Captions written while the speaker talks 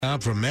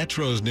From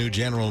Metro's new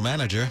general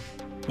manager.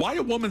 Why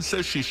a woman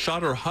says she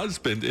shot her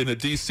husband in a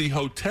D.C.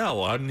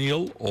 hotel. I'm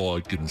Neil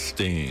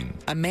Augenstein.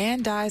 A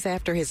man dies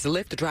after his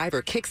Lyft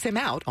driver kicks him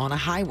out on a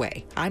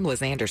highway. I'm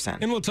Liz Anderson.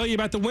 And we'll tell you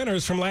about the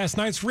winners from last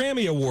night's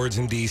Grammy Awards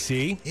in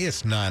D.C.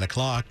 It's 9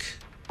 o'clock.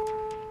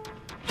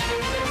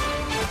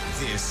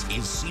 This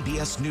is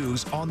CBS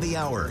News on the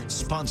Hour,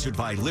 sponsored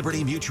by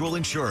Liberty Mutual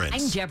Insurance.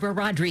 I'm Deborah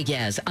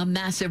Rodriguez. A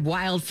massive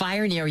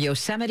wildfire near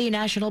Yosemite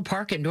National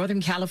Park in Northern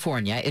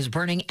California is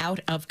burning out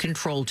of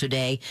control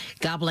today,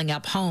 gobbling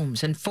up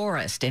homes and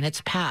forest in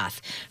its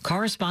path.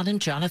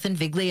 Correspondent Jonathan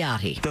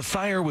Vigliotti. The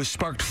fire was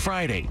sparked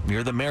Friday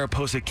near the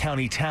Mariposa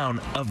County town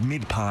of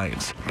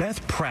Mid-Pines.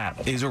 Beth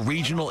Pratt is a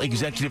regional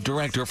executive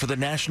director for the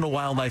National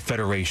Wildlife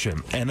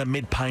Federation and a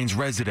Mid-Pines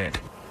resident.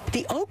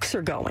 The oaks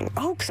are going.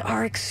 Oaks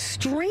are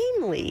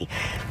extremely,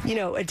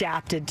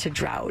 adapted to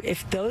drought.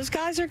 If those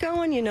guys are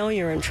going,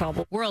 you're in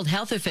trouble. World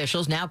health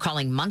officials now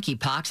calling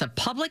monkeypox a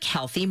public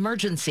health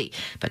emergency.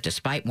 But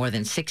despite more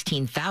than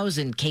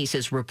 16,000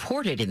 cases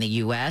reported in the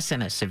U.S.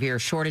 and a severe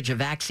shortage of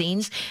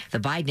vaccines, the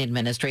Biden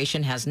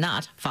administration has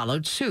not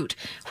followed suit.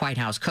 White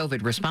House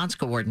COVID response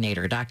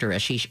coordinator Dr.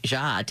 Ashish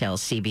Jha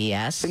tells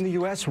CBS. In the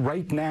U.S.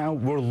 right now,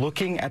 we're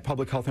looking at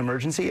public health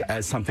emergency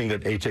as something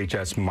that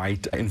HHS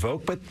might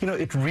invoke. But,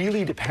 it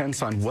really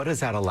depends on what does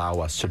that allow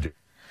us to do.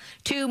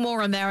 2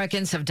 more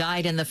Americans have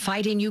died in the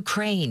fight in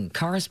Ukraine.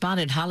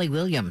 Correspondent Holly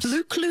Williams.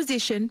 Luke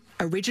Luzishin,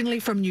 originally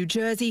from New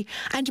Jersey,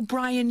 and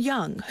Brian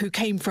Young, who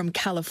came from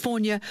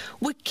California,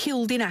 were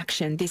killed in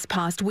action this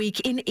past week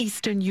in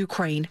eastern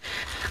Ukraine.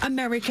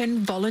 American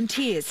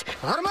volunteers.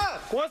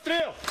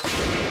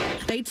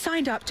 They'd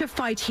signed up to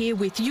fight here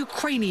with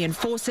Ukrainian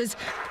forces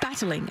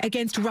battling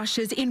against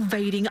Russia's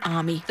invading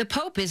army. The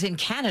Pope is in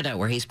Canada,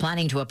 where he's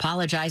planning to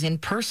apologize in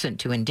person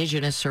to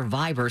Indigenous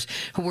survivors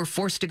who were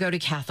forced to go to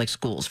Catholic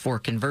schools for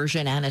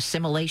conversion and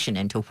assimilation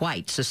into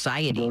white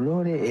society.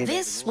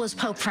 This was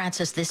Pope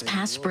Francis this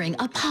past spring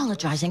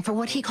apologizing for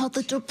what he called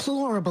the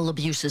deplorable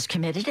abuses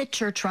committed at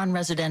church-run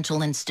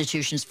residential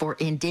institutions for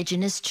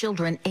Indigenous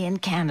children in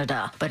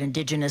Canada. But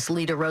Indigenous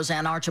leader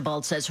Roseanne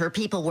Archibald says her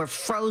people were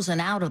frozen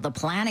out of the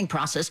planning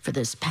process for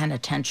this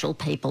penitential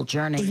papal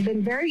journey. It's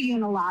been very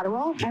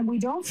unilateral, and we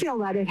don't feel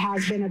that it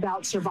has been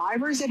about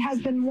survivors. It has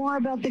been more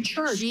about the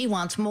church. She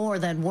wants more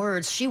than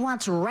words. She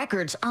wants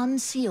records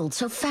unsealed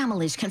so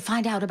families can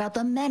find out about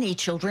the many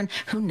children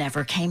who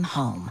never came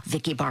home.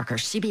 Vicki Barker,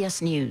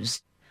 CBS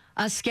News.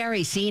 A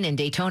scary scene in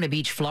Daytona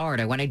Beach,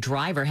 Florida, when a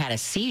driver had a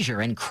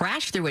seizure and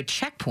crashed through a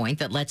checkpoint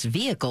that lets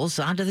vehicles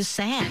onto the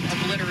sand.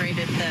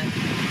 Obliterated the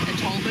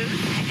toll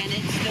booth, and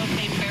it still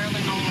came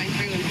barreling all the way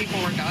through, and people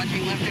were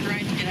dodging left and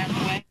right to get out of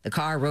the way. The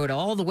car rode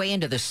all the way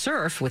into the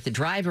surf with the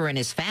driver and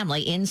his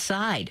family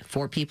inside.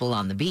 4 people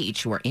on the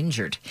beach were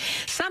injured.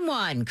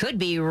 Someone could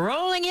be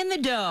rolling in the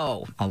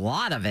dough. A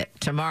lot of it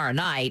tomorrow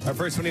night. Our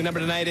first winning number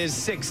tonight is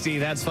 60.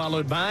 That's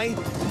followed by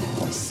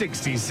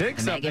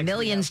 66. The Mega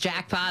Millions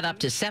jackpot up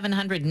to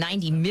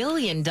 $790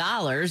 million, the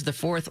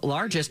 4th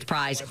largest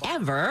prize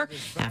ever,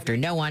 after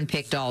no one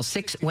picked all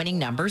 6 winning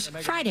numbers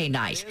Friday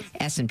night.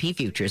 S&P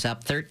futures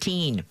up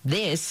 13.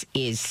 This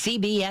is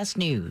CBS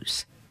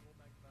News.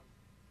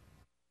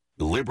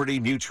 Liberty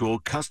Mutual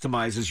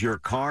customizes your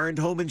car and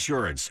home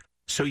insurance,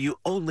 so you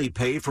only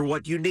pay for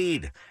what you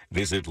need.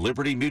 Visit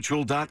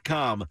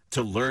libertymutual.com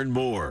to learn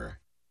more.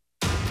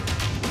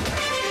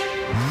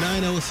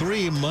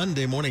 9:03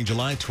 Monday morning,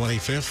 July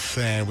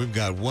 25th, and we've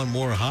got one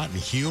more hot and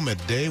humid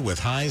day with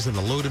highs in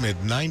the low to mid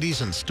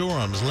 90s and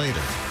storms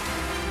later.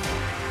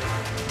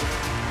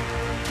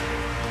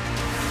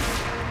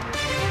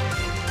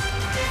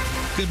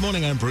 Good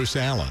morning, I'm Bruce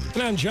Allen.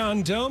 And I'm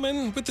John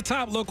Doman with the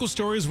top local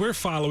stories we're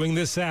following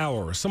this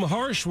hour. Some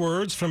harsh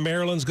words from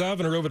Maryland's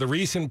governor over the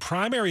recent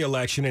primary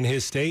election in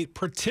his state,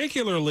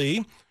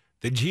 particularly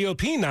the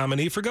GOP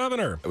nominee for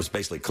governor. It was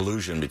basically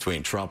collusion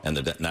between Trump and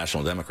the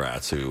National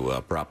Democrats who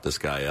propped this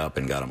guy up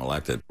and got him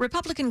elected.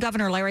 Republican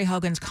Governor Larry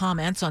Hogan's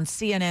comments on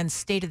CNN's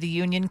State of the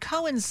Union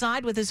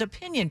coincide with his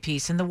opinion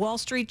piece in the Wall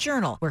Street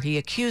Journal, where he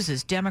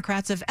accuses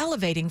Democrats of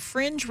elevating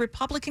fringe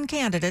Republican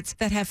candidates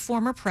that have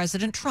former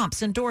President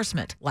Trump's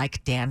endorsement,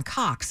 like Dan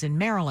Cox in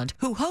Maryland,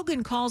 who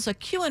Hogan calls a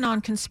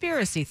QAnon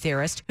conspiracy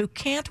theorist who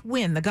can't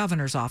win the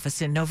governor's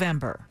office in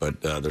November. But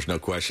there's no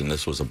question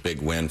this was a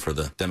big win for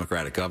the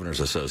Democratic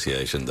Governors Association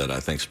that I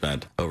think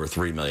spent over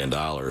 $3 million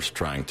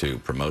trying to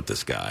promote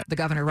this guy. The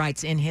governor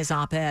writes in his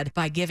op-ed,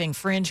 by giving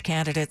fringe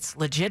candidates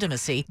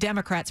legitimacy,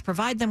 Democrats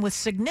provide them with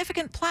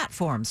significant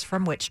platforms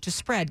from which to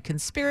spread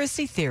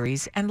conspiracy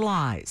theories and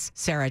lies.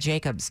 Sarah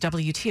Jacobs,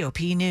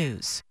 WTOP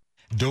News.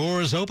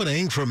 Doors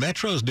opening for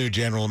Metro's new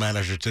general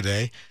manager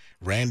today.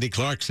 Randy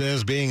Clark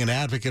says being an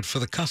advocate for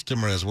the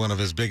customer is one of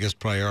his biggest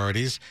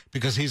priorities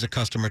because he's a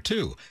customer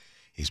too.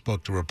 He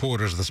spoke to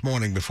reporters this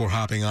morning before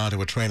hopping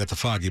onto a train at the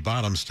Foggy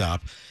Bottom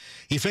stop.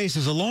 He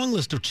faces a long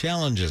list of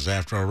challenges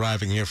after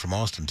arriving here from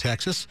Austin,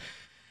 Texas.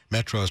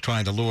 Metro is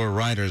trying to lure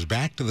riders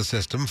back to the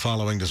system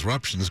following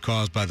disruptions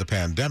caused by the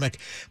pandemic,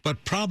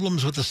 but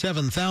problems with the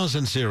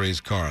 7000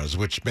 series cars,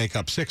 which make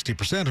up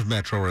 60% of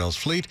Metrorail's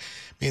fleet,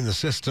 mean the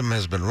system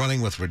has been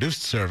running with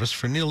reduced service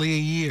for nearly a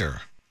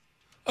year.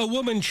 A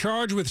woman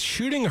charged with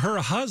shooting her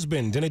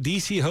husband in a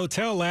D.C.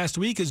 hotel last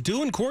week is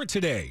due in court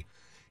today.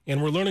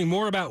 And we're learning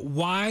more about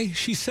why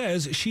she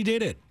says she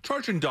did it.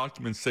 Charging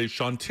documents say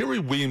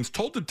Shantiri Weems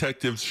told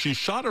detectives she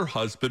shot her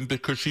husband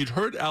because she'd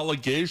heard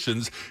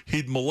allegations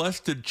he'd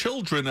molested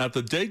children at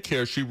the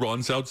daycare she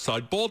runs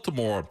outside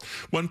Baltimore.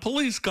 When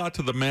police got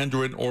to the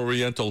Mandarin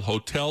Oriental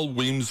Hotel,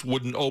 Weems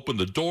wouldn't open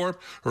the door.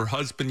 Her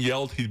husband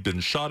yelled he'd been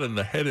shot in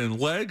the head and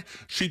leg.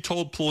 She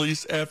told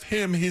police, F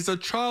him, he's a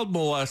child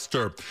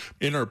molester.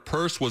 In her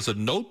purse was a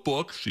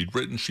notebook. She'd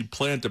written she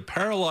planned to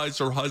paralyze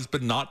her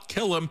husband, not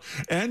kill him,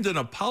 and an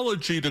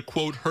apology to,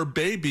 quote, her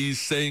babies,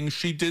 saying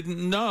she didn't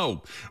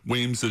know.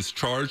 Weems is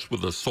charged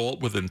with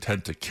assault with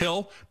intent to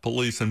kill.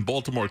 Police in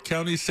Baltimore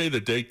County say the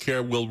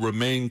daycare will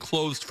remain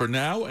closed for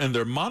now, and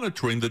they're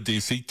monitoring the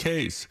D.C.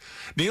 case.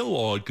 Neil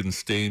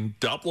Augenstein,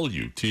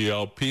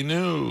 WTOP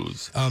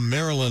News. A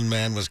Maryland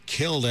man was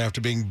killed after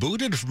being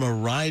booted from a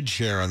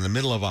rideshare in the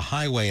middle of a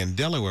highway in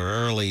Delaware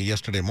early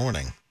yesterday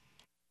morning.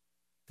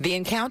 The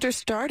encounter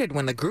started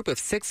when the group of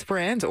 6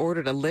 friends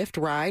ordered a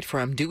Lyft ride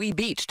from Dewey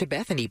Beach to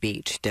Bethany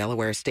Beach.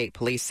 Delaware State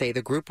Police say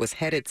the group was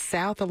headed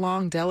south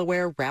along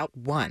Delaware Route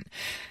 1.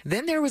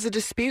 Then there was a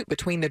dispute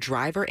between the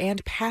driver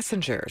and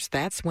passengers.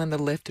 That's when the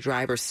Lyft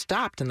driver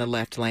stopped in the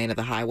left lane of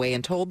the highway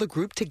and told the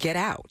group to get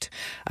out.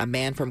 A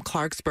man from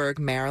Clarksburg,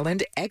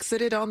 Maryland,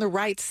 exited on the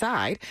right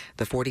side.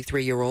 The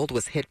 43-year-old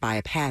was hit by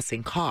a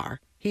passing car.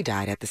 He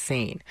died at the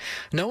scene.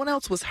 No one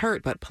else was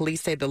hurt, but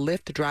police say the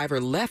Lyft driver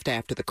left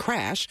after the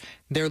crash.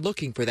 They're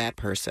looking for that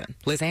person.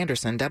 Liz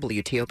Anderson,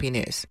 WTOP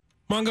News.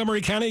 Montgomery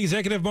County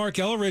Executive Mark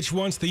Elrich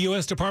wants the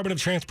U.S. Department of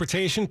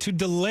Transportation to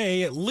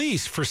delay, at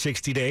least for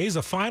 60 days,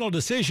 a final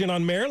decision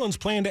on Maryland's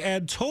plan to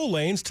add toll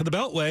lanes to the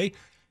Beltway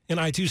and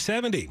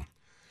I-270.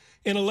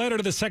 In a letter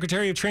to the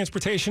Secretary of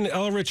Transportation,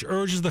 Elrich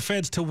urges the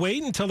feds to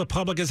wait until the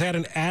public has had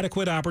an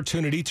adequate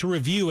opportunity to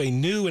review a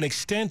new and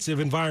extensive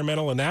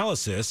environmental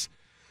analysis.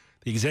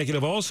 The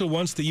executive also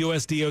wants the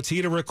U.S. DOT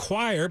to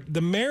require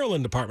the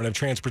Maryland Department of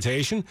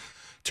Transportation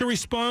to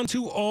respond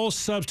to all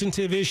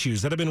substantive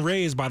issues that have been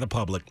raised by the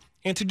public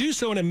and to do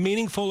so in a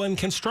meaningful and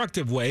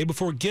constructive way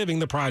before giving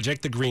the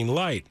project the green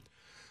light.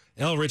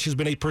 Elrich has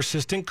been a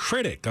persistent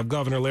critic of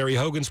Governor Larry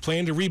Hogan's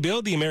plan to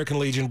rebuild the American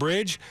Legion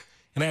Bridge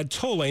and add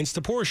toll lanes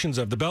to portions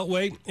of the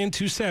Beltway in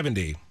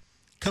 270.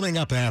 Coming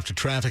up after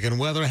traffic and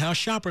weather, how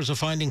shoppers are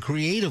finding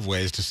creative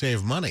ways to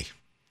save money.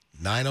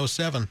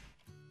 9:07.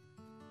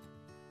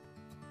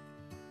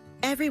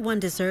 Everyone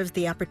deserves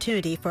the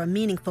opportunity for a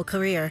meaningful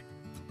career.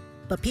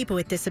 But people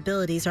with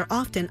disabilities are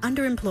often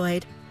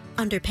underemployed,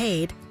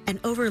 underpaid,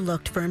 and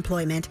overlooked for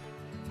employment.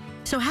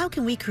 So how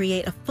can we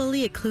create a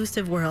fully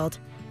inclusive world?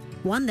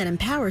 One that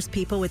empowers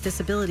people with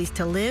disabilities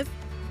to live,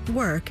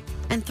 work,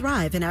 and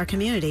thrive in our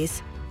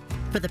communities.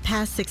 For the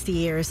past 60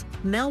 years,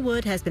 Mel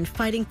Wood has been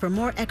fighting for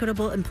more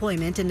equitable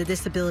employment in the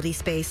disability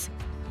space.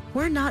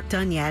 We're not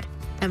done yet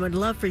and would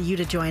love for you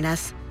to join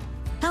us.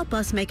 Help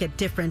us make a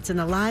difference in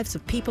the lives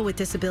of people with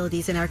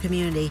disabilities in our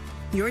community.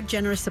 Your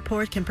generous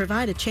support can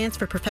provide a chance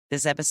for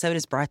This episode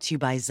is brought to you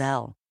by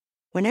Zelle.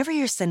 Whenever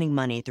you're sending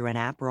money through an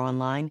app or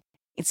online,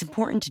 it's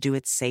important to do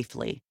it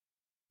safely.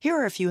 Here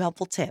are a few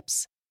helpful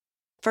tips.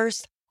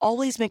 First,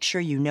 always make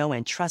sure you know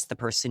and trust the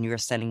person you are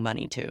sending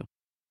money to.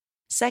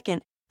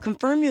 Second,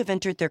 confirm you have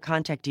entered their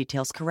contact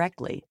details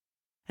correctly.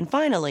 And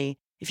finally,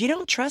 if you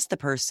don't trust the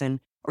person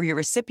or your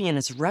recipient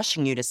is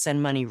rushing you to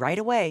send money right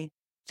away,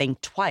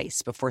 think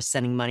twice before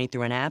sending money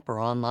through an app or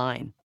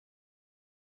online.